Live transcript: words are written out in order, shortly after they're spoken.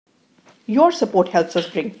Your support helps us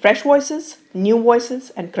bring fresh voices, new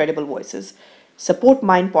voices, and credible voices. Support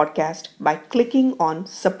Mind Podcast by clicking on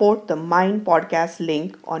Support the Mind Podcast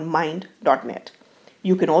link on mind.net.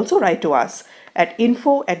 You can also write to us at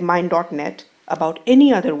info@mind.net about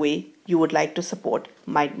any other way you would like to support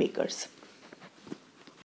Mind Makers.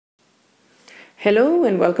 Hello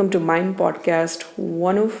and welcome to Mind Podcast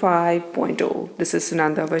 105.0. This is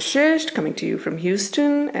Sunanda Vashisht coming to you from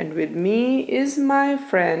Houston, and with me is my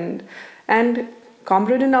friend and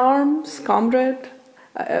comrade in arms, Pramod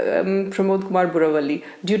Kumar Buravalli.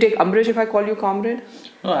 Do you take umbrage if I call you comrade?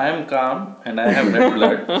 No, I am calm and I have red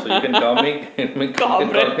blood, so you can call me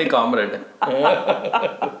comrade.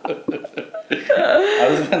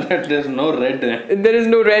 Other than that, there's no red. There is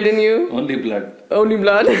no red in you? Only blood. Only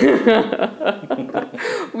blood?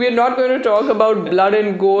 We are not going to talk about blood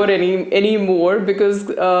and gore anymore because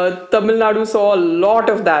Tamil Nadu saw a lot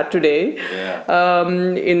of that today. Yeah.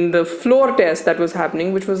 In the floor test that was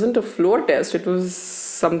happening, which wasn't a floor test, it was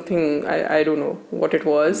something, I don't know what it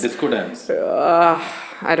was. Disco dance.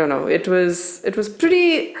 I don't know. It was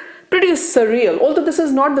pretty surreal. Although this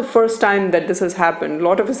is not the first time that this has happened. A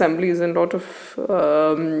lot of assemblies and a lot of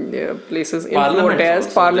places in floor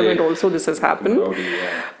test. Parliament also this has happened.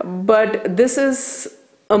 But this is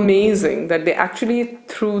amazing that they actually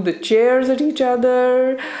threw the chairs at each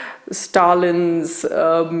other. Stalin's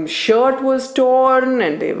shirt was torn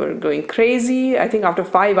and they were going crazy. I think after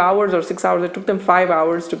 5 hours or 6 hours, it took them 5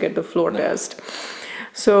 hours to get the floor test.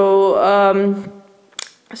 So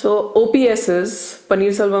OPS's,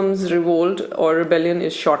 Paneerselvam's revolt or rebellion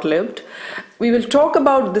is short-lived. We will talk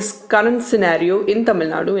about this current scenario in Tamil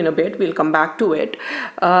Nadu in a bit. We'll come back to it.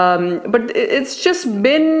 But it's just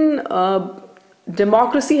been...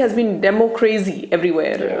 democracy has been democracy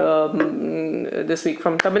everywhere this week,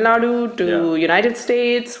 from Tamil Nadu to United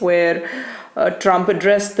States, where Trump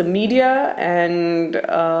addressed the media and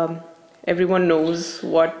everyone knows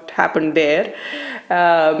what happened there.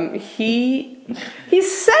 He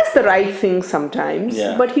says the right things sometimes,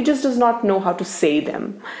 but he just does not know how to say them.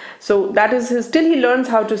 So that is his, till he learns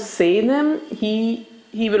how to say them,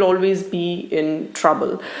 he will always be in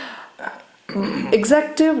trouble.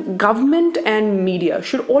 Executive, government and media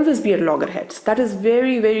should always be at loggerheads. That is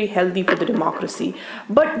very, very healthy for the democracy.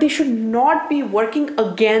 But they should not be working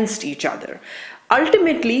against each other.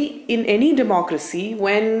 Ultimately, in any democracy,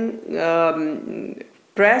 when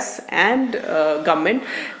press and government,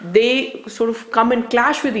 they sort of come and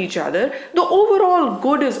clash with each other, the overall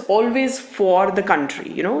good is always for the country.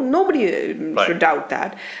 Nobody should doubt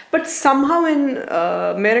that. But somehow in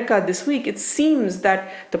America this week, it seems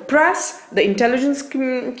that the press, the intelligence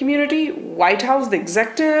community, White House, the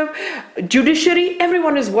executive, judiciary,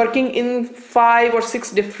 everyone is working in 5 or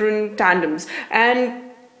 6 different tandems. And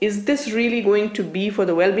is this really going to be for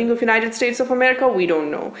the well-being of United States of America? We don't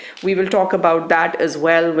know. We will talk about that as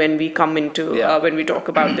well when we come into, when we talk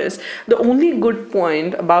about this. The only good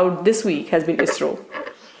point about this week has been ISRO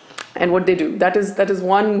and what they do. That is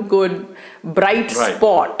one good bright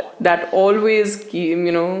spot that always,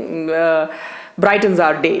 brightens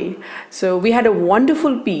our day. So we had a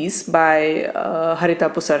wonderful piece by Harita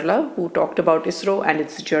Pusarla, who talked about ISRO and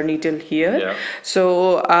its journey till here.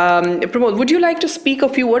 So Pramod, would you like to speak a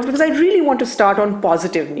few words? Because I really want to start on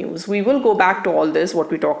positive news. We will go back to all this, what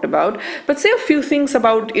we talked about, but say a few things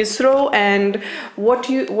about ISRO and what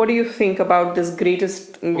do you think about this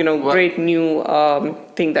greatest, great new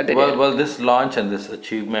thing that they did? Well, this launch and this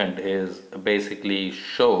achievement basically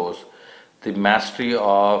shows the mastery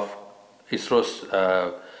of ISRO's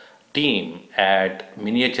team at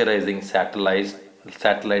miniaturizing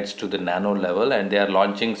satellites to the nano level, and they are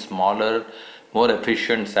launching smaller, more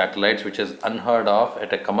efficient satellites, which is unheard of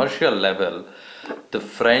at a commercial level. The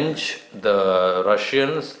French, the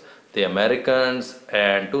Russians, the Americans,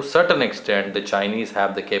 and to a certain extent the Chinese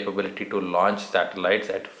have the capability to launch satellites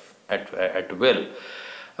at will.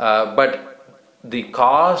 But the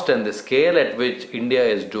cost and the scale at which India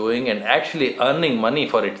is doing and actually earning money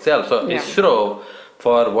for itself. So ISRO,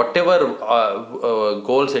 for whatever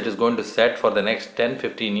goals it is going to set for the next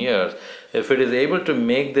 10-15 years, if it is able to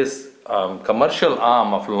make this commercial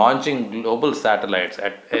arm of launching global satellites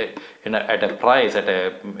at a price, at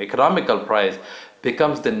an economical price,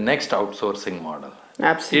 becomes the next outsourcing model.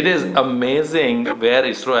 Absolutely. It is amazing where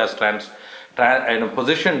ISRO has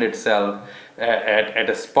positioned itself at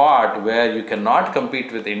a spot where you cannot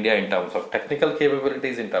compete with India in terms of technical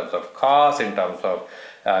capabilities, in terms of cost, in terms of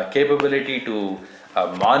capability to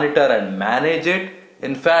monitor and manage it.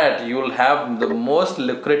 In fact, you will have the most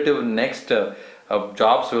lucrative next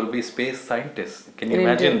jobs will be space scientists. Can you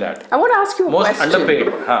imagine that? I want to ask you a question. Most underpaid.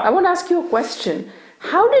 I want to ask you a question.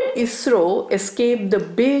 How did ISRO escape the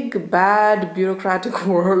big, bad, bureaucratic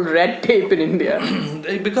world red tape in India?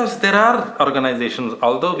 Because there are organizations,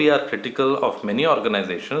 although we are critical of many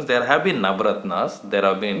organizations, there have been Navratnas, there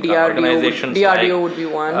have been organizations DRDO would be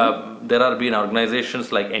one. there have been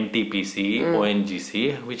organizations like NTPC,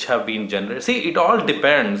 ONGC, which have been generated. See, it all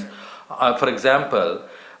depends. For example,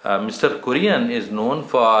 Mr. Kurian is known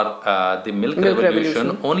for the milk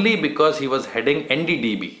revolution only because he was heading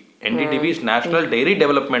NDDB. NDDB is National Dairy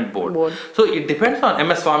Development Board. So it depends on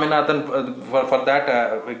MS Swaminathan for that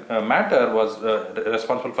matter was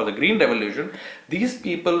responsible for the Green Revolution. These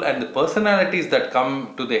people and the personalities that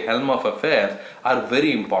come to the helm of affairs are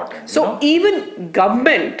very important. So even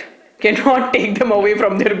government cannot take them away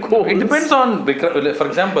from their goals. It depends on, for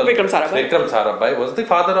example, Vikram Sarabhai was the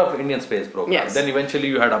father of Indian space program. Yes. Then eventually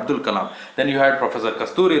you had Abdul Kalam. Then you had Professor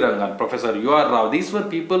Kasturi Rangan, Professor U.R. Rao. These were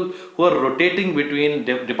people who were rotating between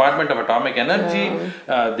Department of Atomic Energy,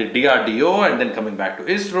 the DRDO, and then coming back to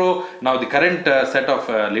ISRO. Now the current set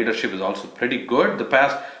of leadership is also pretty good. The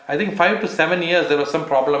past, I think 5 to 7 years, there was some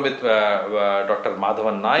problem with Dr.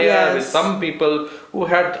 Madhavan Nair, with some people who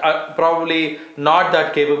had probably not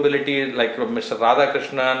that capability, like Mr.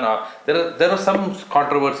 Radhakrishnan. There are some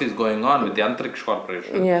controversies going on with the Antariksh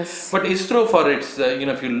Corporation. Yes. But ISRO, for its,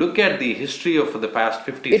 if you look at the history of the past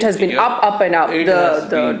 50 it has been years, up and up.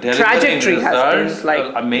 The trajectory has been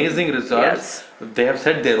like amazing results. Yes. They have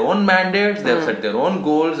set their own mandates, they have set their own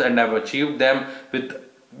goals, and have achieved them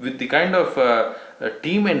with the kind of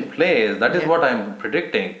team in place. That is what I'm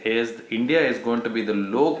predicting, is India is going to be the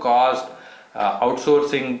low cost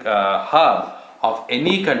outsourcing hub of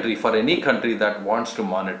any country, for any country that wants to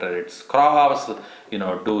monitor its crops,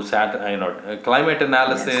 do climate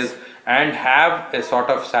analysis, and have a sort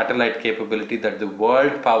of satellite capability that the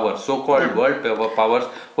world power, so-called world powers,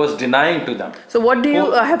 was denying to them. So what do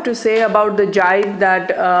you have to say about the jibe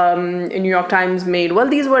that New York Times made? Well,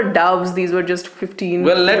 these were doves. These were just 15.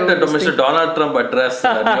 Well, let Mr. Donald Trump address New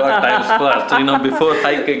York Times first. Before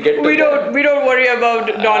I can get to we don't worry about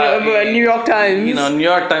New York Times. New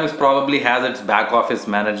York Times probably has its back office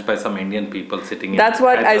managed by some Indian people sitting. That's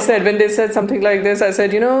what I said when they said something like this. I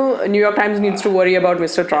said, New York Times needs to worry about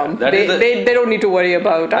Mr. Trump. They don't need to worry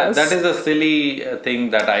about us. That is a silly thing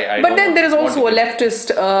that I But then there is also a leftist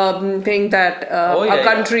thing that a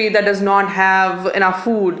country that does not have enough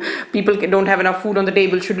food, people don't have enough food on the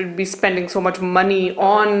table, shouldn't be spending so much money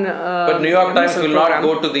on. But New York Times will not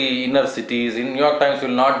go to the inner cities. New York Times will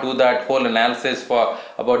not do that whole analysis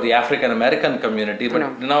about the African American community.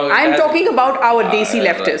 But now I'm talking about our desi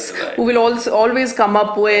leftists who will also always come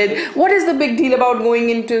up with what is the big deal about going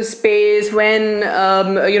into space when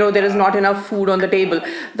there is not enough food on the table.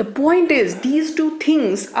 The point is, these two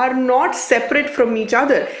things are not separate from each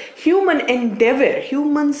other. Human endeavor,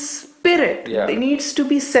 human spirit, it needs to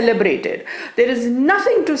be celebrated. There is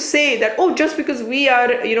nothing to say that, just because we are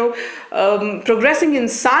progressing in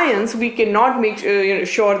science, we cannot make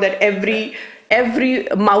sure that every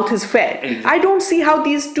mouth is fed. Exactly. I don't see how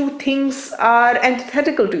these two things are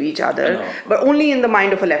antithetical to each other, but only in the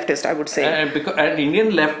mind of a leftist, I would say. And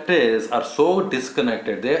Indian leftists are so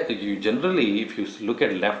disconnected. Generally, if you look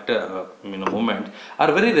at left movement,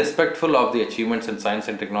 are very respectful of the achievements in science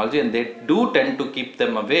and technology, and they do tend to keep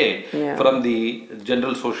them away from the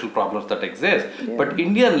general social problems that exist. But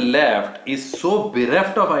Indian left is so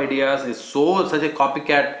bereft of ideas, is such a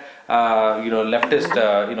copycat leftist,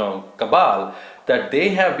 cabal, that they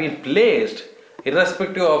have been placed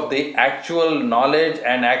irrespective of the actual knowledge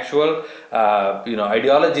and actual,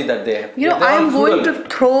 ideology that they have. I am going to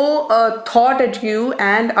throw a thought at you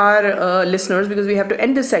and our listeners, because we have to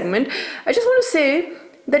end this segment. I just want to say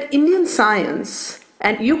that Indian science,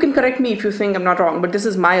 and you can correct me if you think I'm not wrong, but this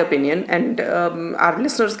is my opinion, and our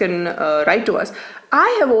listeners can write to us.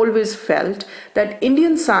 I have always felt that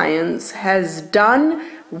Indian science has done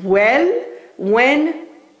well when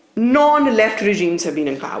non-left regimes have been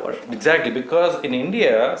in power. Exactly, because in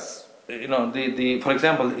India, for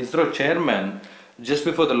example, ISRO chairman, just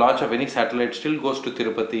before the launch of any satellite, still goes to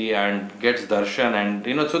Tirupati and gets darshan,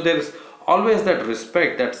 and so there is always that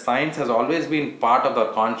respect that science has always been part of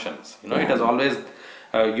our conscience. It has always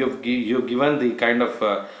you've given the kind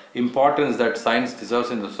of importance that science deserves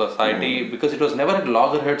in the society, because it was never at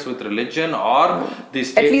loggerheads with religion or the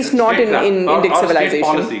state, at least not in Indic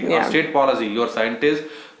civilization. State policy. Your scientists,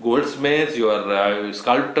 goldsmiths, your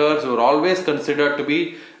sculptors were always considered to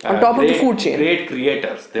be on top of the food chain. Great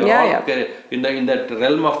creators. They were all in that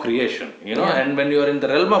realm of creation, and when you are in the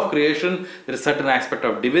realm of creation, there is certain aspect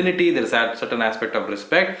of divinity, there is a certain aspect of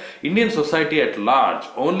respect. Indian society at large,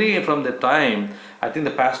 only from the time, I think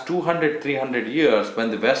the past 200, 300 years,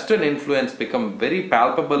 when the Western influence become very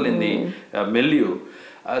palpable in the milieu,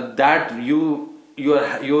 that your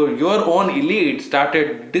own elite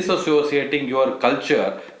started disassociating your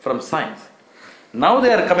culture from science. Now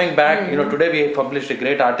they are coming back. Today we published a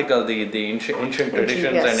great article, the ancient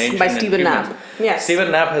traditions and ancient by Stephen Knapp. Yes,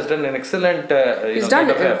 Stephen Knapp has done an excellent. He's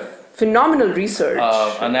done phenomenal research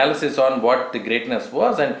analysis on what the greatness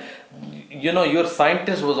was, and your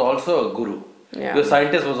scientist was also a guru. Yeah. Your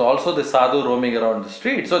scientist was also the sadhu roaming around the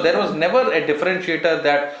street. So there was never a differentiator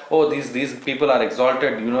that, these people are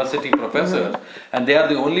exalted university professors and they are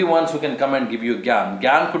the only ones who can come and give you gyan.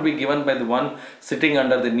 Gyan could be given by the one sitting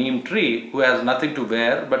under the neem tree who has nothing to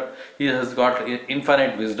wear, but he has got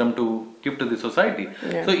infinite wisdom to give to the society.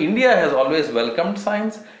 Yeah. So India has always welcomed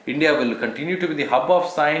science. India will continue to be the hub of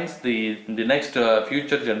science. The next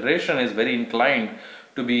future generation is very inclined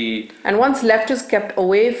to be, and once left is kept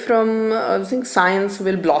away from I think science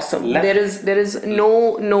will blossom. There is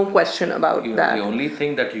no question about that. The only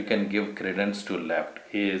thing that you can give credence to left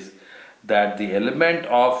is that the element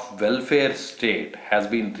of welfare state has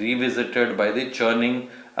been revisited by the churning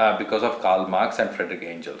because of Karl Marx and Friedrich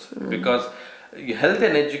Engels. Because health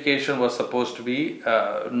and education was supposed to be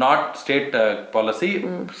not state policy,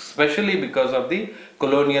 especially because of the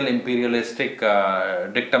colonial imperialistic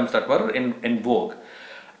dictums that were in vogue.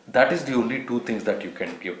 That is the only two things that you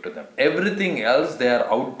can give to them. Everything else, they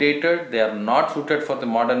are outdated, they are not suited for the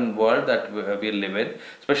modern world that we live in.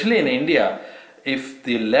 Especially in India, if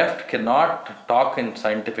the left cannot talk in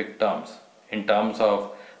scientific terms, in terms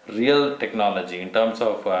of real technology, in terms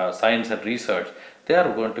of science and research, they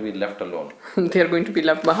are going to be left alone. They are going to be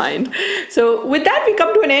left behind. So with that, we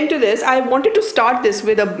come to an end to this. I wanted to start this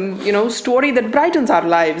with a story that brightens our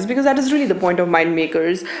lives, because that is really the point of Mind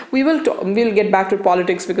Makers. We'll get back to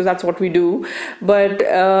politics because that's what we do. But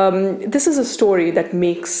this is a story that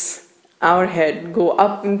makes our head go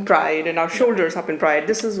up in pride and our shoulders up in pride.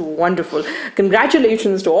 This is wonderful.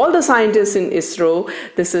 Congratulations to all the scientists in ISRO.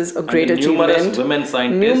 This is a great achievement.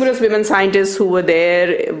 Numerous women scientists who were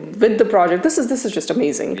there with the project. This is just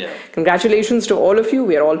amazing. Yeah. Congratulations to all of you.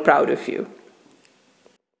 We are all proud of you.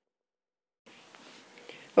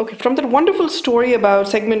 Okay, from that wonderful story about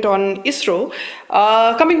segment on ISRO,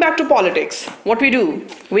 coming back to politics, what we do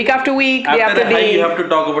week after week. After the high, you have to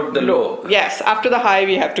talk about the low. Yes, after the high,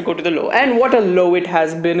 we have to go to the low. And what a low it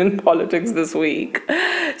has been in politics this week.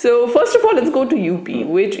 So first of all, let's go to UP,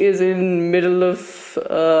 which is in middle of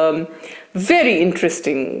very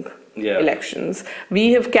interesting elections.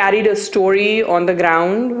 We have carried a story on the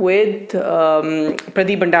ground with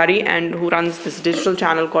Pradeep Bhandari, and who runs this digital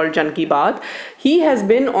channel called Jan Ki Baat. He has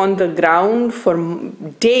been on the ground for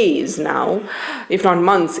days now, if not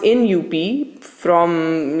months, in UP,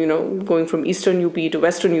 from going from eastern UP to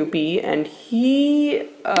western UP, and he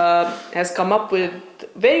has come up with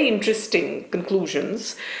very interesting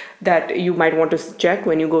conclusions that you might want to check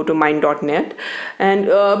when you go to mind.net. And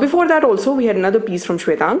before that also, we had another piece from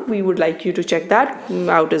Shwetang. We would like you to check that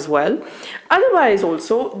out as well. Otherwise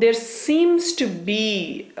also, there seems to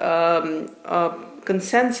be a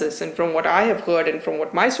consensus, and from what I have heard and from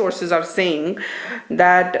what my sources are saying,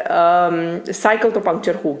 that cycle to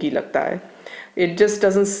puncture hogi lagta hai. It just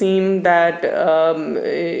doesn't seem that,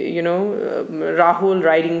 Rahul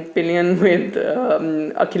riding pillion with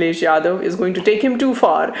Akhilesh Yadav is going to take him too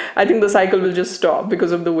far. I think the cycle will just stop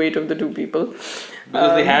because of the weight of the two people.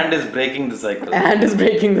 Because the hand is breaking the cycle. Hand is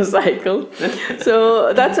breaking the cycle.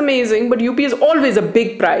 So that's amazing. But UP is always a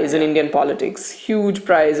big prize in Indian politics. Huge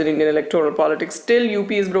prize in Indian electoral politics. Still, UP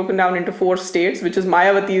is broken down into 4 states, which is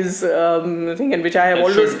Mayawati's thing, and which I have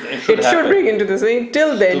it should break into this thing.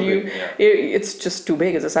 Till then, it's just too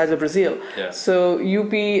big. It's the size of Brazil. Yeah. So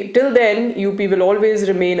till then, UP will always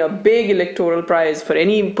remain a big electoral prize for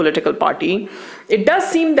any political party. It does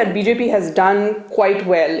seem that BJP has done quite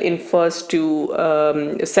well in first 2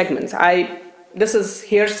 segments. This is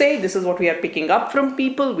hearsay. This is what we are picking up from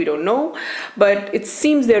people. We don't know. But it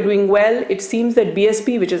seems they're doing well. It seems that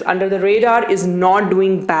BSP, which is under the radar, is not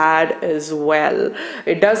doing bad as well.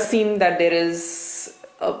 It does seem that there is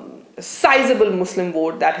a sizable Muslim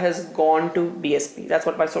vote that has gone to BSP. That's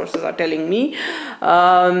what my sources are telling me.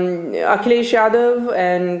 Akhilesh Yadav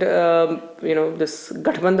and this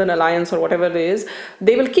Gathbandhan alliance or whatever it is,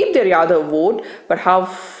 they will keep their Yadav vote, but how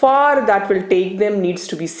far that will take them needs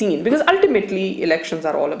to be seen, because ultimately elections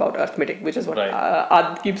are all about arithmetic, which is what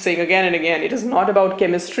Ad keeps saying again and again. It is not about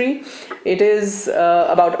chemistry, it is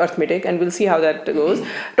about arithmetic, and we'll see how that goes.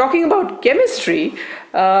 Talking about chemistry,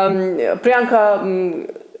 Priyanka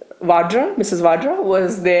Mrs. Vadra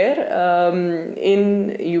was there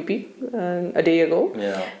in UP a day ago,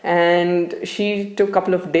 and she took a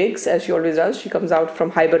couple of digs, as she always does. She comes out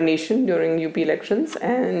from hibernation during UP elections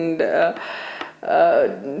and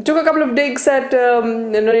took a couple of digs at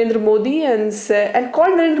Narendra Modi and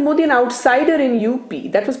called Narendra Modi an outsider in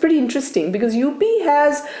UP. That was pretty interesting, because UP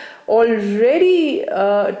has already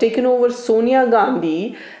taken over Sonia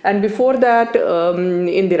Gandhi, and before that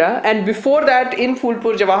Indira, and before that in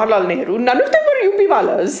Phulpur Jawaharlal Nehru. None of them were UP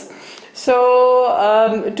walas.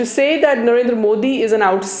 So to say that Narendra Modi is an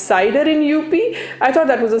outsider in UP, I thought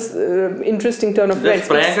that was an interesting turn of events.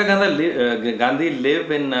 Does Priyanka Gandhi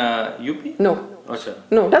live in UP? No. Achha.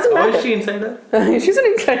 No, doesn't matter. How is she insider? She's an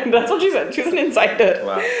insider. That's what she said. She's an insider.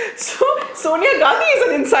 Wow. So Sonia Gandhi is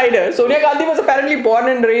an insider. Sonia Gandhi was apparently born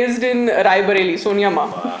and raised in Rai Bareli, Sonia Ma.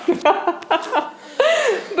 Wow.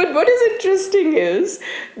 But what is interesting is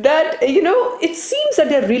that, it seems that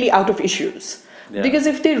they're really out of issues. Yeah. Because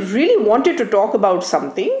if they really wanted to talk about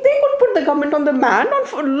something, they could put the government on the man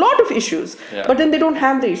on a lot of issues. Yeah. But then they don't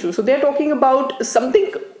have the issue. So they're talking about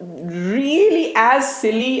something really as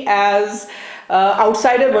silly as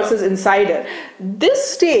outsider versus insider.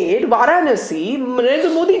 This state, Varanasi,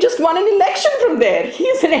 Narendra Modi just won an election from there. He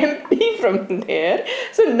is an MP from there.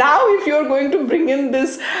 So now if you're going to bring in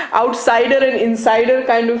this outsider and insider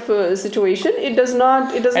kind of situation, it does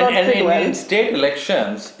not fit well. In state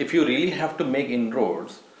elections, if you really have to make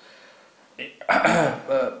inroads,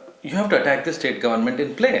 you have to attack the state government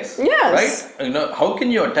in place. Yes. Right? How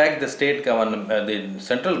can you attack the state government, the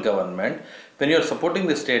central government, when you're supporting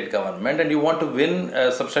the state government and you want to win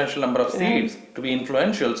a substantial number of seats to be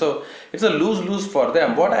influential? So it's a lose-lose for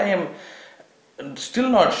them. What I am still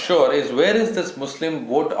not sure is, where is this Muslim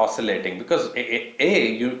vote oscillating? Because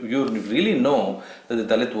you really know that the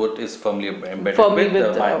Dalit vote is firmly embedded with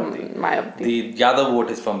the Mayawati. The Yadav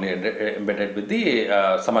vote is firmly embedded with the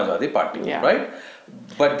Samajwadi Party, right?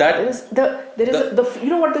 But that is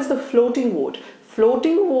what is the floating vote?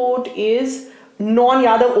 Floating vote is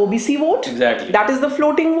non-Yadav OBC vote. Exactly. That is the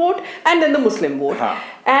floating vote, and then the Muslim vote.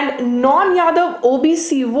 And non-Yadav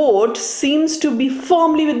OBC vote seems to be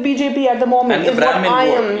firmly with BJP at the moment. And the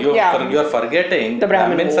Brahmin vote, you're forgetting the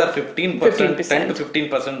Brahmins are 15%, 10 to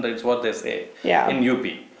 15%, that's what they say in UP.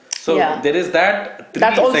 So there is that three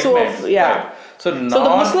segments. Right? So the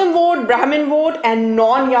Muslim vote, Brahmin vote, and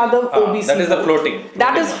non-Yadav OBC that is the floating.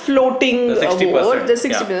 That is floating the 60%, vote, the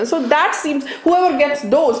 60%. So that seems, whoever gets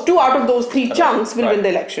those, 2 out of those 3 chunks will win the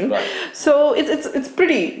election. Right. So it's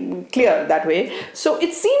pretty clear that way. So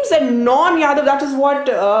it seems that non-Yadav, that is what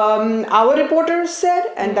our reporters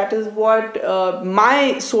said, and that is what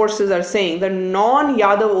my sources are saying. The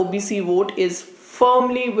non-Yadav OBC vote is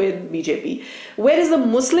firmly with BJP. Where is the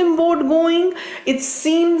Muslim vote going? It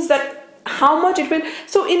seems that how much it will.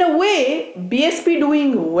 So in a way, BSP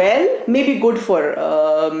doing well may be good for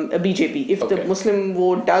BJP. If the Muslim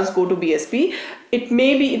vote does go to BSP, it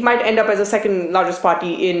might end up as a second largest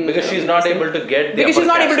party in, because she's not able to get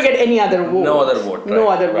any other vote. No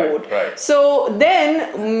other vote. Right. So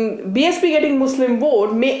then BSP getting Muslim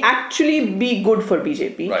vote may actually be good for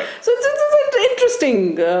BJP. Right. So it's an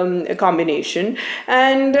interesting combination,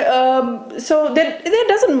 and so there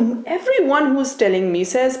doesn't. Everyone who's telling me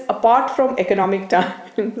says, apart from Economic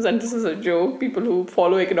Times, and this is a joke, people who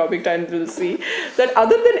follow Economic Times will see that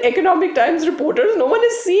other than Economic Times reporters, no one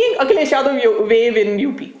is seeing Akhilesh Yadav wave in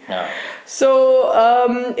UP. Yeah. So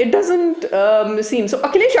it doesn't seem. So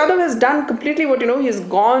Akhilesh Yadav has done completely what, he's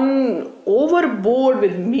gone overboard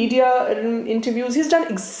with media interviews. He's done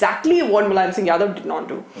exactly what Mulayam Singh Yadav did not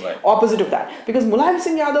do. Right. Opposite of that. Because Mulayam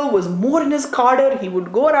Singh Yadav was more in his cadre. He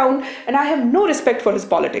would go around, and I have no respect for his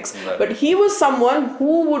politics. Right. But he was someone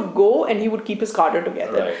who would go and he would keep his cadre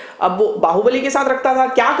together. Right. Ab wo Bahubali ke saath rakhta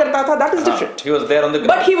tha, kya karta tha, that is different. He was there on the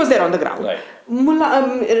ground. But he was there on the ground. Right.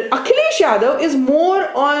 Akhilesh Yadav is more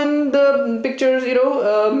on the pictures,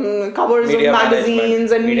 covers media of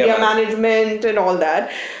magazines and media management and all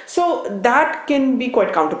that. So that can be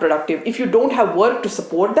quite counterproductive. If you don't have work to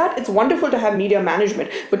support that, it's wonderful to have media management,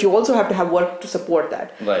 but you also have to have work to support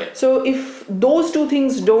that. Right. So if those two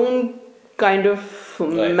things don't kind of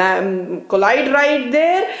collide right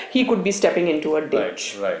there, he could be stepping into a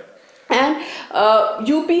ditch. Right. And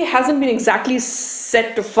UP hasn't been exactly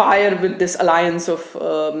set to fire with this alliance of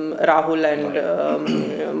Rahul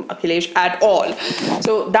and Akhilesh at all.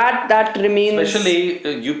 So that remains. Especially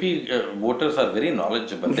UP voters are very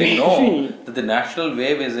knowledgeable. They know that the national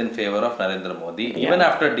wave is in favor of Narendra Modi, even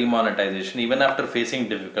after demonetization, even after facing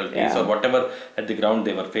difficulties or whatever at the ground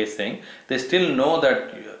they were facing. They still know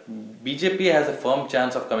that BJP has a firm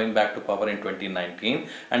chance of coming back to power in 2019,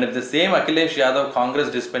 and if the same Akhilesh Yadav Congress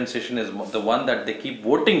dispensation is the one that they keep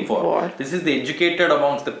voting for, this is the educated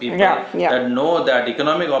amongst the people that know that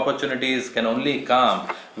economic opportunities can only come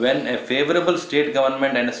when a favorable state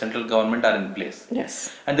government and a central government are in place.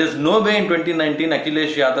 Yes. And there's no way in 2019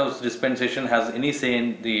 Akhilesh Yadav's dispensation has any say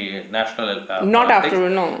in the national not politics. After,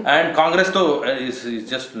 no. And Congress though is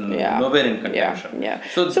just nowhere in contention.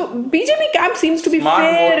 So BJP camp seems to be smart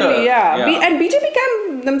fairly, voter, and BJP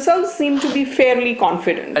camp themselves seem to be fairly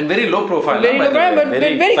confident. And very low profile. Very low profile, but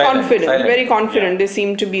very silent, confident. Silent. Very confident they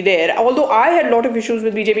seem to be there. Although I had a lot of issues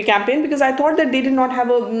with BJP campaign because I thought that they did not have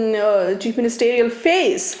a chief ministerial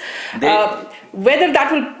face. Whether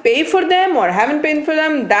that will pay for them or haven't paid for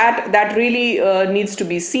them, that really needs to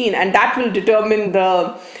be seen, and that will determine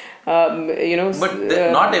the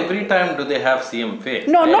But not every time do they have CM face.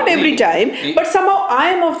 No, not every time. But somehow I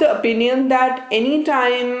am of the opinion that any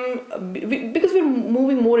time, because we're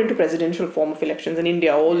moving more into presidential form of elections in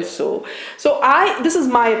India also. So this is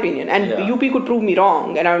my opinion, and UP could prove me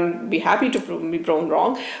wrong, and I'd be happy to be proven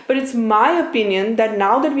wrong. But it's my opinion that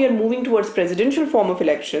now that we are moving towards presidential form of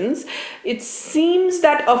elections, it seems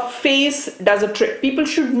that a face does a trick. People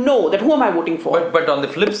should know that who am I voting for. But on the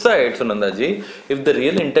flip side, Sunandaji, if the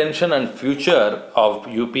real intention and future of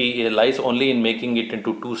UP lies only in making it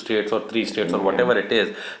into 2 states or 3 states or whatever it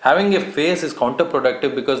is, having a face is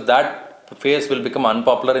counterproductive because that face will become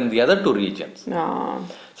unpopular in the other 2 regions.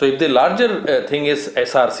 So if the larger thing is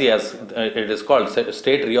SRC, as it is called,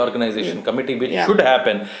 State Reorganization Committee, which should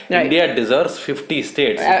happen, India deserves 50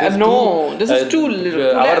 states. This is too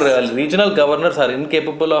our less. Regional governors are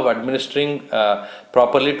incapable of administering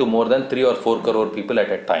properly to more than 3 or 4 crore people at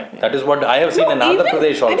a time. That is what I have seen in Andhra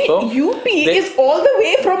Pradesh also. UP is all the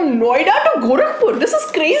way from Noida to Gorakhpur. This is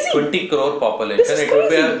crazy. 20 crore population. It will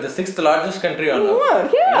be the 6th largest country on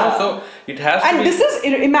earth. So it has to be. This is,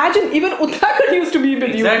 imagine, even Uttarakhand used to be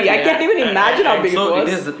with UP. I can't even imagine how big it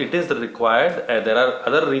was. So it is required. There are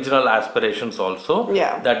other regional aspirations also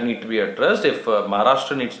that need to be addressed. If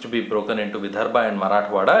Maharashtra needs to be broken into Vidarbha and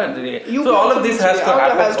Marathwada, so all of this has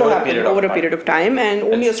to happen over a period of time. And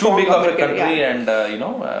only it's a strong too big of a country, and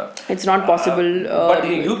it's not possible. But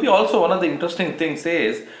UP also, one of the interesting things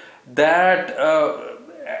is that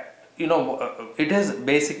it has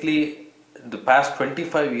basically the past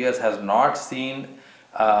 25 years has not seen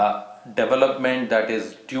development that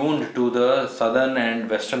is tuned to the southern and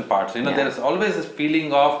western parts. There is always this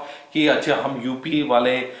feeling of कि अच्छा हम UP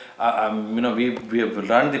वाले we have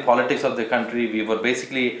run the politics of the country. We were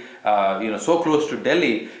basically so close to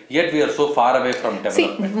Delhi, yet we are so far away from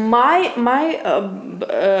development. See, my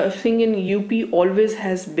thing in UP always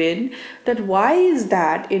has been that why is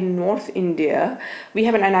that in North India we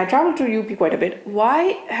haven't, and I traveled to UP quite a bit.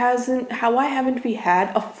 Why haven't we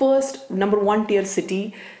had a first number 1 tier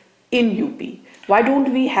city in UP? Why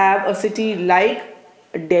don't we have a city like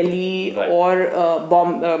Delhi or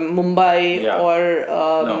Mumbai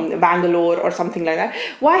or Bangalore or something like that?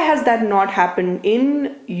 Why has that not happened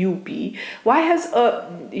in UP? Why has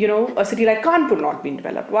a city like Kanpur not been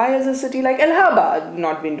developed? Why has a city like Allahabad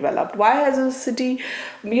not been developed? Why has a city,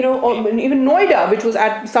 or even Noida, which was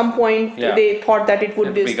at some point they thought that it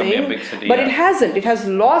would be the same, but it hasn't. It has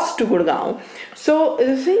lost to Gurgaon. So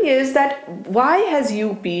the thing is that why has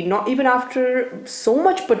UP, not even after so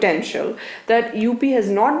much potential, that UP has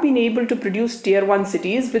not been able to produce tier 1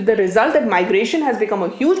 cities, with the result that migration has become a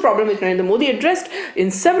huge problem, which Narendra Modi addressed in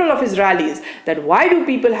several of his rallies, that why do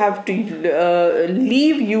people have to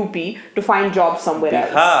leave UP to find jobs somewhere else?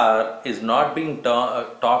 Bihar is not being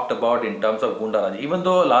talked about in terms of Gundaraj, even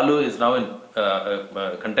though Lalu is now in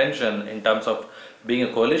contention in terms of being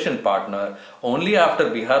a coalition partner. Only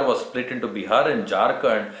after Bihar was split into Bihar and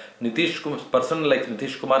Jharkhand, person like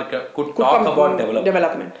Nitish Kumar could talk about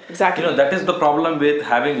development. Exactly. That is the problem with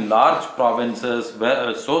having large provinces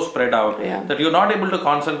so spread out that you're not able to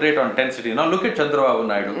concentrate on 10 cities. Now look at Chandrababu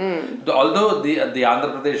Naidu. Although the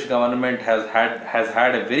Andhra Pradesh government has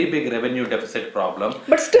had a very big revenue deficit problem,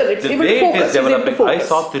 but still it's the able way to focus. It is developing. I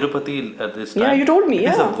saw Tirupati this time. Yeah, you told me.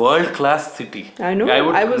 It is a world-class city. I know.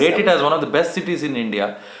 I would rate it as one of the best cities in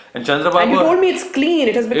India. And Chandrababu, and you told me it's clean.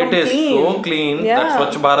 It has become it is clean. so clean. Yeah. That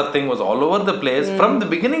Swachh Bharat thing was all over the place. From the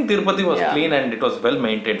beginning, Tirupati was clean and it was well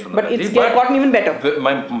maintained. But it's gotten even better.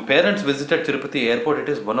 My parents visited Tirupati airport. It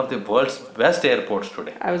is one of the world's best airports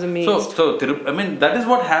today. I was amazed. So I mean, that is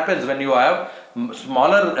what happens when you have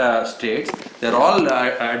smaller states. They're all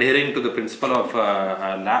adhering to the principle of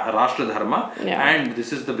Rashtra Dharma, and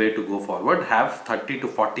this is the way to go forward. Have 30 to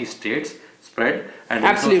 40 states spread and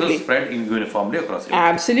resources spread uniformly across India.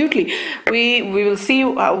 Absolutely. We will see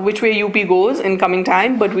which way UP goes in coming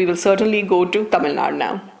time, but we will certainly go to Tamil Nadu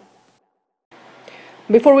now.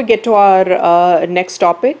 Before we get to our next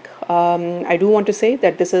topic, I do want to say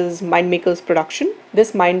that this is Mindmakers production.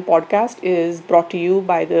 This Mind podcast is brought to you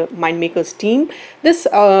by the Mindmakers team. This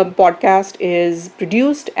podcast is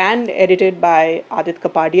produced and edited by Adit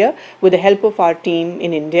Kapadia with the help of our team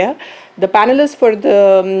in India. The panelists for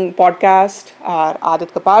the podcast are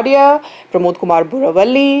Adit Kapadia, Pramod Kumar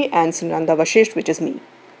Buravalli, and Sunanda Vashisht, which is me.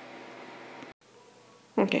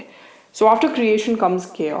 Okay. So after creation comes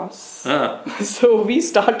chaos. So we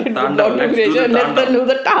started with Tandav, creation. Let's do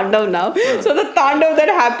the Tandav now. So the Tandav that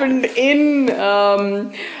happened in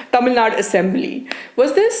Tamil Nadu Assembly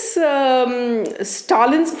was this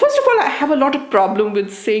Stalin's. First of all, I have a lot of problem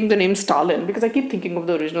with saying the name Stalin because I keep thinking of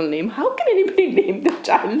the original name. How can anybody name their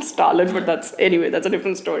child Stalin? But that's a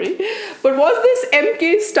different story. But was this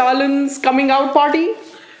MK Stalin's coming out party?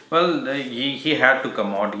 Well, he had to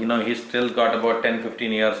come out. You know, he's still got about 10-15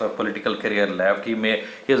 years of political career left. He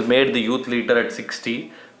has made the youth leader at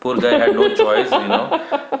 60. Poor guy had no choice, you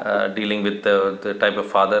know, dealing with the type of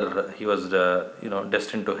father he was,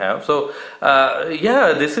 destined to have. So,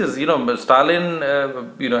 this is, Stalin,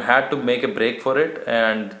 had to make a break for it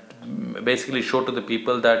and basically show to the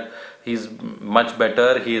people that he's much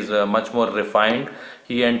better. He is much more refined.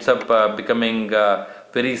 He ends up becoming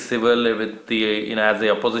very civil with the, as the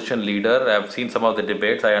opposition leader. I've seen some of the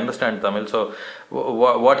debates. I understand Tamil. So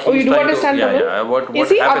what he's you do trying understand to, Tamil? What is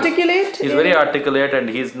he happens, articulate? He's very articulate and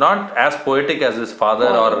he's not as poetic as his father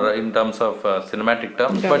or in terms of cinematic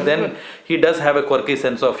terms. But then he does have a quirky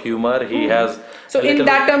sense of humor. He has. So in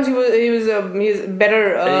that terms, he's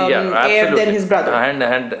better air than his brother. And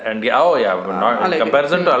in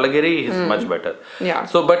comparison to Alagiri, he's much better. Yeah.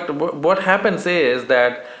 So, but what happens is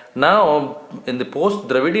that now in the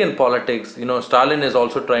post-Dravidian politics, Stalin is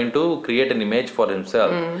also trying to create an image for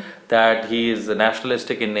himself that he is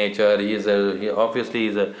nationalistic in nature. He obviously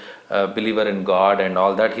is a believer in God and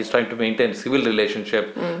all that. He's trying to maintain civil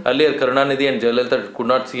relationship. Earlier, Karunanidhi and Jayalalitha could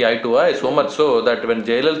not see eye to eye, so much so that when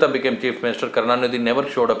Jayalalitha became chief minister, Karunanidhi never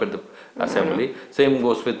showed up at the assembly. Same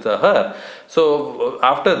goes with her. So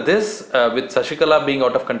after this, with Sashikala being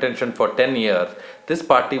out of contention for 10 years, this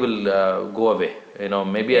party will go away.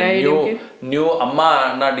 Maybe a new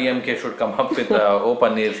Amma Anna DMK should come up with O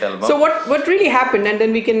Pannirselvam. So what really happened, and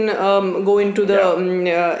then we can go into the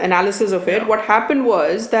analysis of it. What happened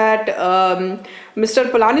was that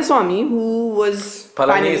Mr. Palaniswamy, who was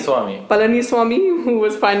finally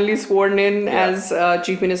sworn in as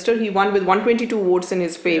chief minister, he won with 122 votes in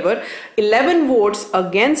his favor. 11 votes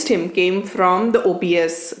against him came from the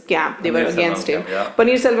OPS camp. They were against him.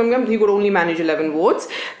 Pannirselvam camp, he could only manage 11 votes.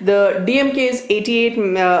 The DMK's 88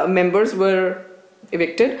 members were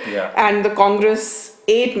evicted, and the Congress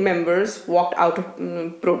 8 members walked out of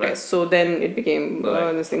protest. So then it became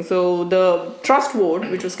this thing. So the trust vote,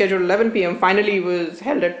 which was scheduled 11 p.m., finally was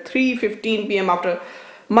held at 3:15 p.m. after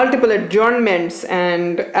multiple adjournments,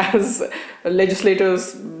 and as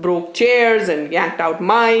legislators broke chairs and yanked out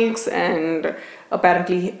mics and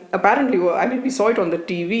apparently, I mean, we saw it on the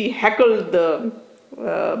TV, heckled the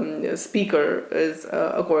speaker,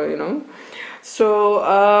 So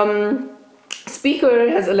Speaker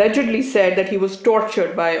has allegedly said that he was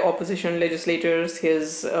tortured by opposition legislators.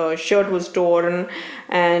 His shirt was torn,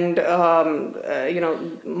 and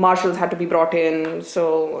marshals had to be brought in.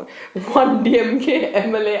 So one DMK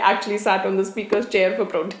MLA actually sat on the speaker's chair for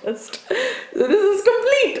protest. So this is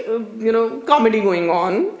complete, comedy going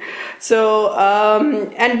on. So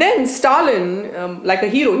and then Stalin, like a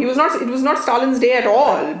hero, it was not Stalin's day at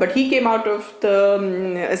all, but he came out of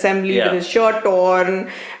the assembly with his shirt torn,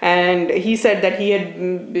 and he said that he had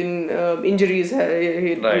been injuries,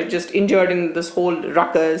 he was just injured in this whole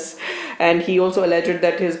ruckus, and he also alleged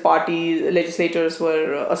that his party legislators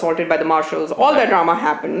were assaulted by the marshals. All that drama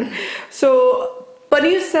happened. So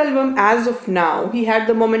Selvam, as of now, he had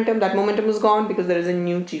the momentum. That momentum is gone because there is a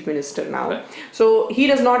new chief minister now. Right. So he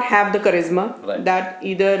does not have the charisma that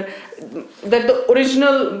the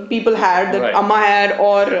original people had, that Amma had,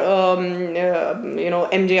 or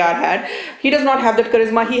MJR had. He does not have that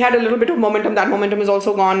charisma. He had a little bit of momentum. That momentum is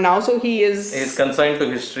also gone now. So he's consigned to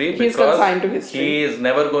history. He's consigned to history. He is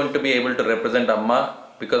never going to be able to represent Amma,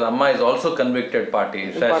 because Amma is also convicted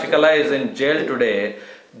party. Shashikala is in jail today.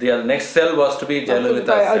 The next cell was to be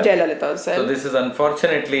Jayalalitha's cell. So this is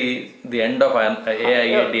unfortunately the end of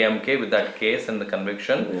AIADMK with that case and the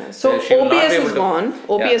conviction. Yeah. So OPS is gone.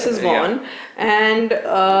 OPS is gone. And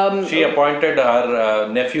she appointed her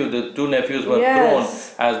nephew. The two nephews were thrown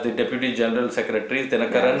as the deputy general secretaries.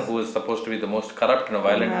 Dinakaran, who is supposed to be the most corrupt and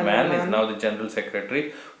violent man, is now the general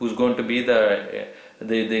secretary, who's going to be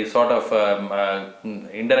the sort of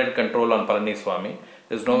indirect control on Palaniswamy.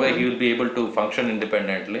 There's no way he will be able to function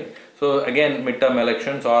independently. So again, midterm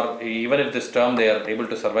elections, or even if this term they are able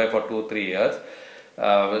to survive for 2-3 years,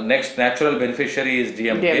 next natural beneficiary is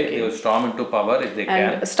DMK. They will storm into power if they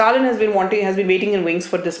can. And Stalin has been waiting in wings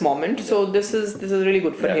for this moment. Yeah. So this is really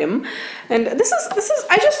good for him. And this is.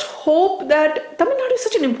 I just hope that Tamil Nadu is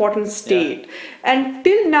such an important state. Yeah. And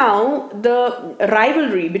till now, the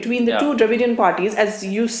rivalry between the two Dravidian parties, as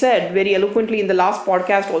you said very eloquently in the last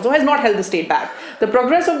podcast also, has not held the state back. The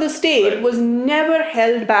progress of the state was never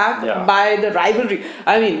held back by the rivalry.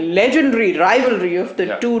 I mean, legendary rivalry of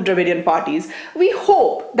the two Dravidian parties. We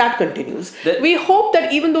hope that continues. We hope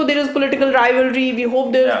that even though there is political rivalry, we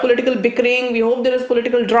hope there is political bickering, we hope there is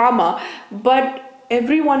political drama, but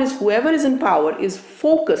whoever is in power is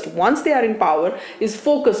focused, once they are in power, is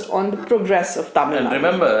focused on the progress of Tamil Nadu. And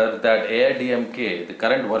remember that AIDMK, the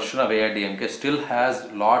current version of AIDMK, still has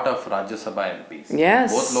a lot of Rajya Sabha MPs.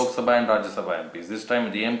 Yes. Both Lok Sabha and Rajya Sabha MPs. This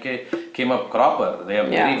time DMK came up cropper. They have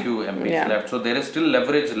very few MPs left. So there is still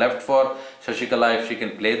leverage left for Shashikala if she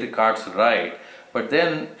can play the cards right. But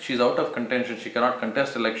then she's out of contention. She cannot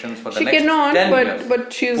contest elections for the next 10 years.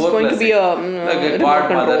 But she's going to be a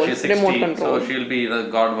godmother. She's 60, so she'll be the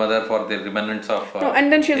godmother for the remnants of.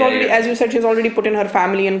 And then she's already, as you said, she's already put in her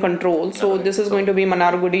family in control. So this is going to be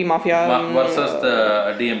Manargudi Mafia versus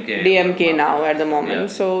the DMK. DMK now at the moment. Yeah.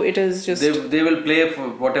 So it is just. They will play for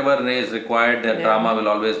whatever is required. Their drama will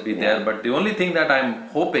always be there. But the only thing that I'm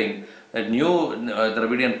hoping that new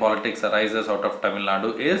Dravidian politics arises out of Tamil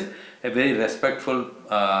Nadu is a very respectful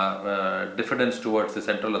diffidence towards the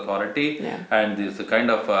central authority and this kind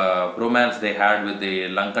of romance they had with the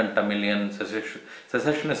Lankan Tamilian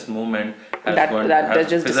secessionist movement that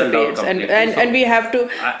just dissipates. And we have to,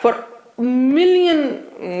 for million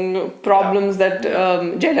problems that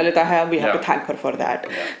Jayalalitha have, we have to thank her for that.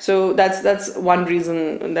 So that's one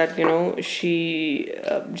reason that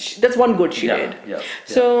that's one good she did.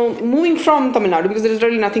 So moving from Tamil Nadu, because there is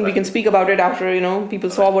really nothing we can speak about it after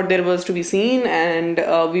people saw what there was to be seen, and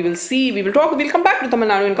we'll come back to Tamil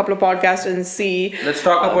Nadu in a couple of podcasts and see. Let's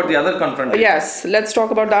talk about the other confrontation. Yes, let's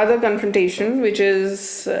talk about the other confrontation, which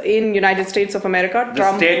is in United States of America.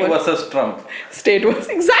 The state versus Trump.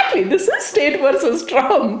 Exactly. This is state versus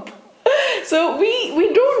Trump. So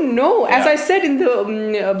we don't know, as I said in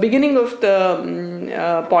the beginning of the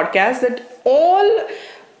podcast, that all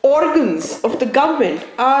organs of the government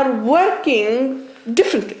are working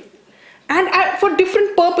differently and for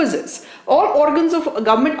different purposes. All organs of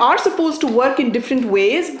government are supposed to work in different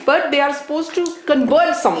ways, but they are supposed to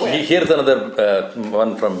converge somewhere. Here's another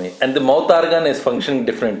one from me. And the mouth organ is functioning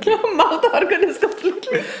differently. Mouth organ is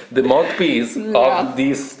completely... The mouthpiece of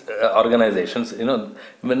these organizations,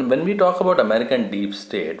 when we talk about American deep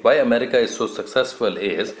state, why America is so successful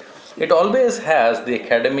is, it always has the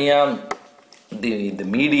academia, the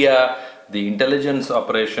media, the intelligence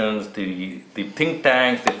operations, the think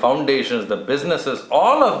tanks, the foundations, the businesses,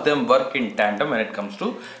 all of them work in tandem when it comes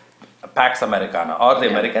to Pax Americana or the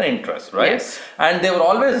American interest, right? Yes. And they were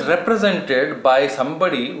always represented by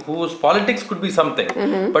somebody whose politics could be something.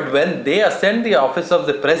 Mm-hmm. But when they ascend the office of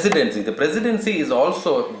the presidency is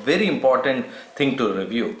also a very important thing to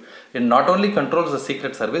review. It not only controls the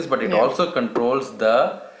Secret Service, but it also controls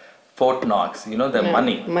the Fort Knox, the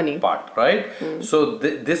money part, right? Mm. So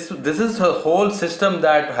this is a whole system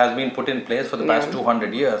that has been put in place for the past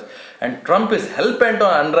 200 years, and Trump is hell-bent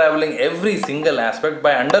on unraveling every single aspect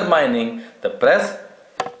by undermining the press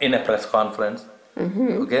in a press conference.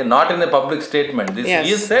 Mm-hmm. Okay, not in a public statement. He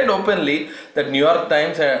has said openly that New York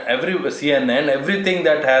Times, CNN, everything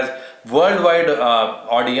that has worldwide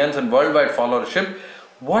audience and worldwide followership.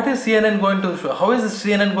 What is CNN going to show? How is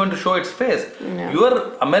CNN going to show its face? Yeah.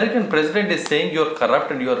 Your American president is saying you're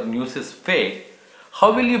corrupt and your news is fake.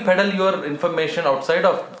 How will you peddle your information outside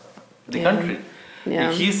of the country?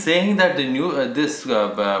 Yeah. He's saying that the new this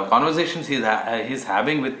conversations he's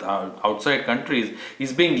having with outside countries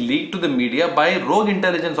is being leaked to the media by rogue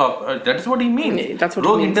intelligence that is what he means. That's what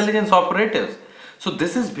rogue he means. Intelligence operatives. So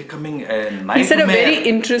this is becoming a nightmare. He said a very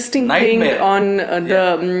interesting thing on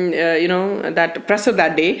that presser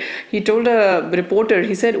that day. He told a reporter,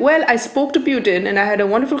 he said, well, I spoke to Putin and I had a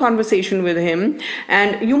wonderful conversation with him,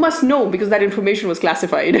 and you must know because that information was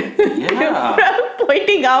classified. Yeah.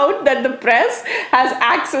 Pointing out that the press has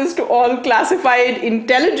access to all classified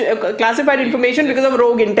information because of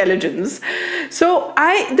rogue intelligence. So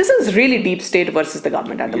this is really deep state versus the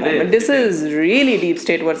government at the moment. This is really deep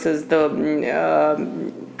state versus the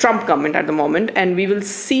Trump government at the moment, and we will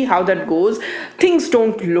see how that goes. Things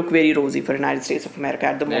don't look very rosy for the United States of America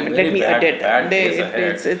at the moment. Let me admit,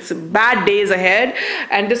 it's bad days ahead,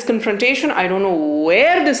 and this confrontation, I don't know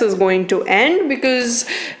where this is going to end because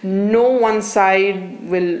no one side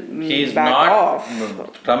will back off.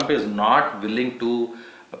 Trump is not willing to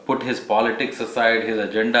put his politics aside, his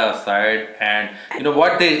agenda aside, and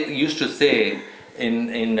what they used to say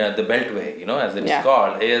in the Beltway, as it's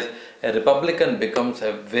called, is a Republican becomes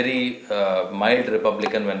a very mild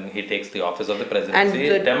Republican when he takes the office of the presidency.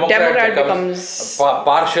 And the Democrat becomes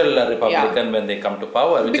partial Republican when they come to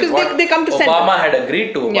power. Which because is what they come to Obama center. had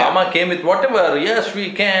agreed to. Obama came with whatever, yes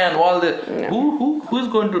we can, all the... Who's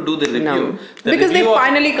going to do the review? No. Because they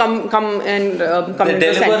finally come and come they into the center.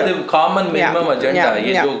 deliver the common minimum agenda.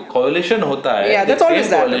 Yeah. जो coalition होता है, that's always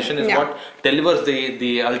that. Coalition is what delivers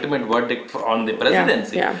the ultimate verdict on the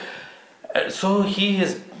presidency. So he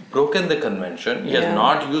has broken the convention. He has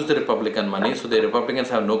not used the Republican money, so the Republicans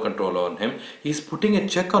have no control on him. He's putting a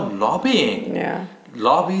check on lobbying.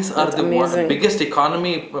 Lobbies are the biggest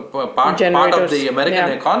economy part of the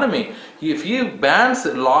American economy. If he bans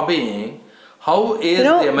lobbying, how is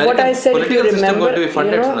the American political system going to be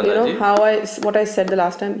funded? What I said the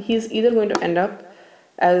last time, he's either going to end up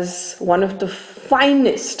as one of the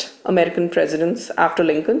finest American presidents after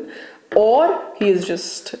Lincoln, or he is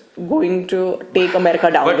just going to take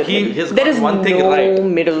America down. But there is one thing right.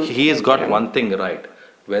 Middle. He has got one thing right.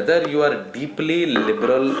 Whether you are deeply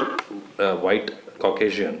liberal white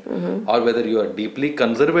Caucasian or whether you are deeply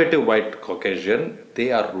conservative white Caucasian,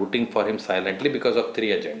 they are rooting for him silently because of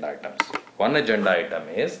 3 agenda items. One agenda item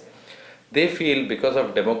is they feel because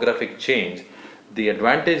of demographic change, the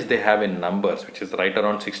advantage they have in numbers, which is right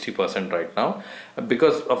around 60% right now,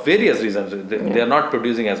 because of various reasons. They are not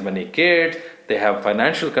producing as many kids, they have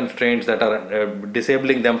financial constraints that are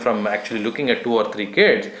disabling them from actually looking at 2 or 3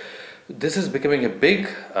 kids. This is becoming a big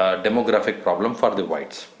demographic problem for the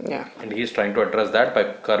whites. And he is trying to address that by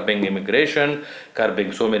curbing immigration,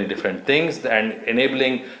 curbing so many different things, and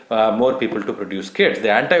enabling more people to produce kids.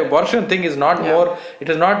 The anti-abortion thing is not it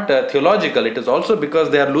is not theological, it is also because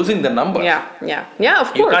they are losing the numbers. Of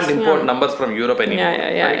course. You can't import numbers from Europe anymore.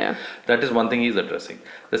 Right? That is one thing he is addressing.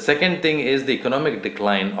 The second thing is the economic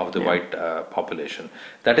decline of the white population.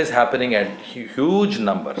 That is happening at huge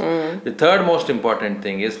numbers. The third most important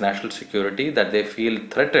thing is national security, that they feel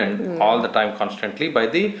threatened all the time, constantly by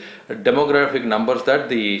the demographic numbers that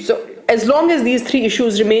the... So, as long as these 3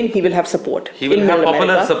 issues remain, he will have support. He will have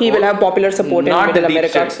popular support. He will have popular support in Middle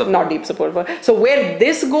America. Not deep support. So where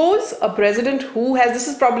this goes, a president who has... This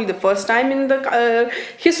is probably the first time in the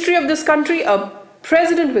history of this country, a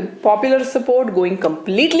president with popular support going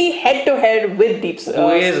completely head-to-head with deep who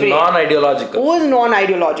is non-ideological. Who is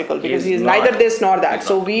non-ideological, because he is neither this nor that.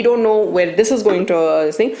 So we don't know where this is going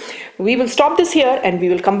to thing. We will stop this here and we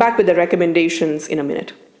will come back with the recommendations in a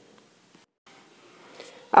minute.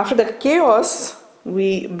 After that chaos,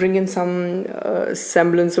 we bring in some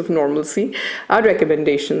semblance of normalcy. Our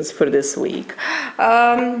recommendations for this week.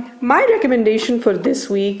 My recommendation for this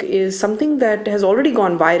week is something that has already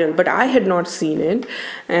gone viral, but I had not seen it.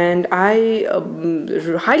 And I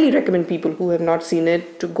highly recommend people who have not seen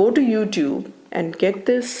it to go to YouTube and get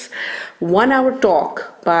this 1-hour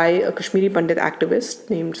talk by a Kashmiri Pandit activist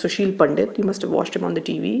named Sushil Pandit. You must have watched him on the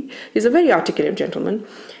TV. He's a very articulate gentleman.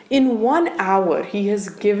 In 1 hour, he has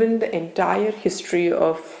given the entire history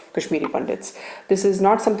of Kashmiri Pandits. This is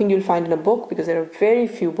not something you'll find in a book, because there are very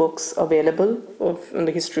few books available on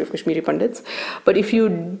the history of Kashmiri Pandits. But if you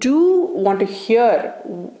do want to hear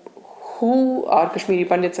who are Kashmiri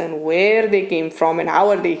Pandits and where they came from and how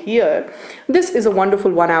are they here. This is a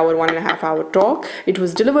wonderful 1 hour, 1.5 hour talk. It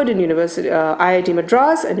was delivered in University IIT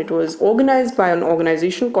Madras, and it was organized by an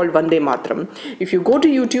organization called Vande Matram. If you go to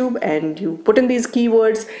YouTube and you put in these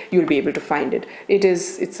keywords, you'll be able to find it.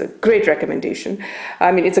 It's a great recommendation.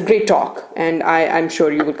 I mean, it's a great talk, and I'm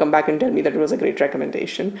sure you will come back and tell me that it was a great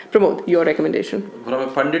recommendation. Pramod, your recommendation? From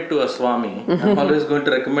a Pandit to a Swami, I'm always going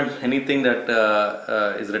to recommend anything that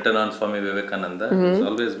is written on Swami Vivekananda. It's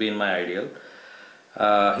always been my ideal.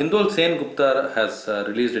 Hindol Sen Gupta has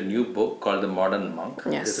released a new book called The Modern Monk.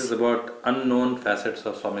 Yes. This is about unknown facets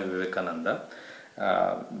of Swami Vivekananda.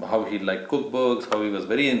 How he liked cookbooks, how he was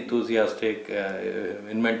very enthusiastic,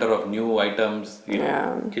 inventor of new items,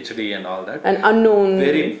 khichdi and all that. An unknown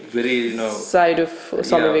very side of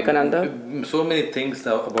Swami Vivekananda. So many things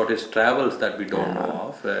about his travels that we don't know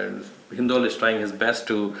of. Hindol is trying his best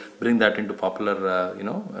to bring that into popular,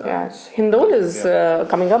 Yes, Hindol is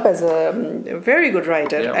coming up as a very good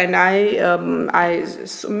writer, and I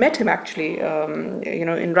met him actually,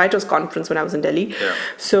 in writers' conference when I was in Delhi. Yeah.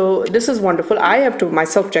 So this is wonderful. I have to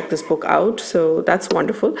myself check this book out. So that's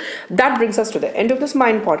wonderful. That brings us to the end of this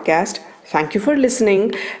Mind podcast. Thank you for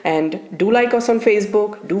listening, and do like us on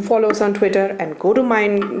Facebook, do follow us on Twitter, and go to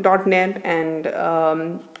mind.net and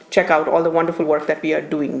check out all the wonderful work that we are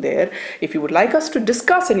doing there. If you would like us to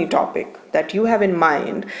discuss any topic that you have in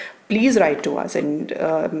mind, please write to us, and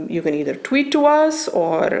you can either tweet to us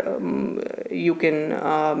or you can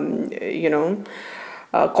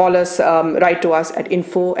call us, write to us at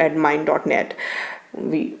info@mind.net.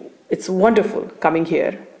 It's wonderful coming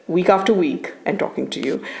here week after week and talking to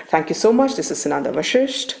you. Thank you so much. This is Sananda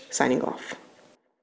Vashisht signing off.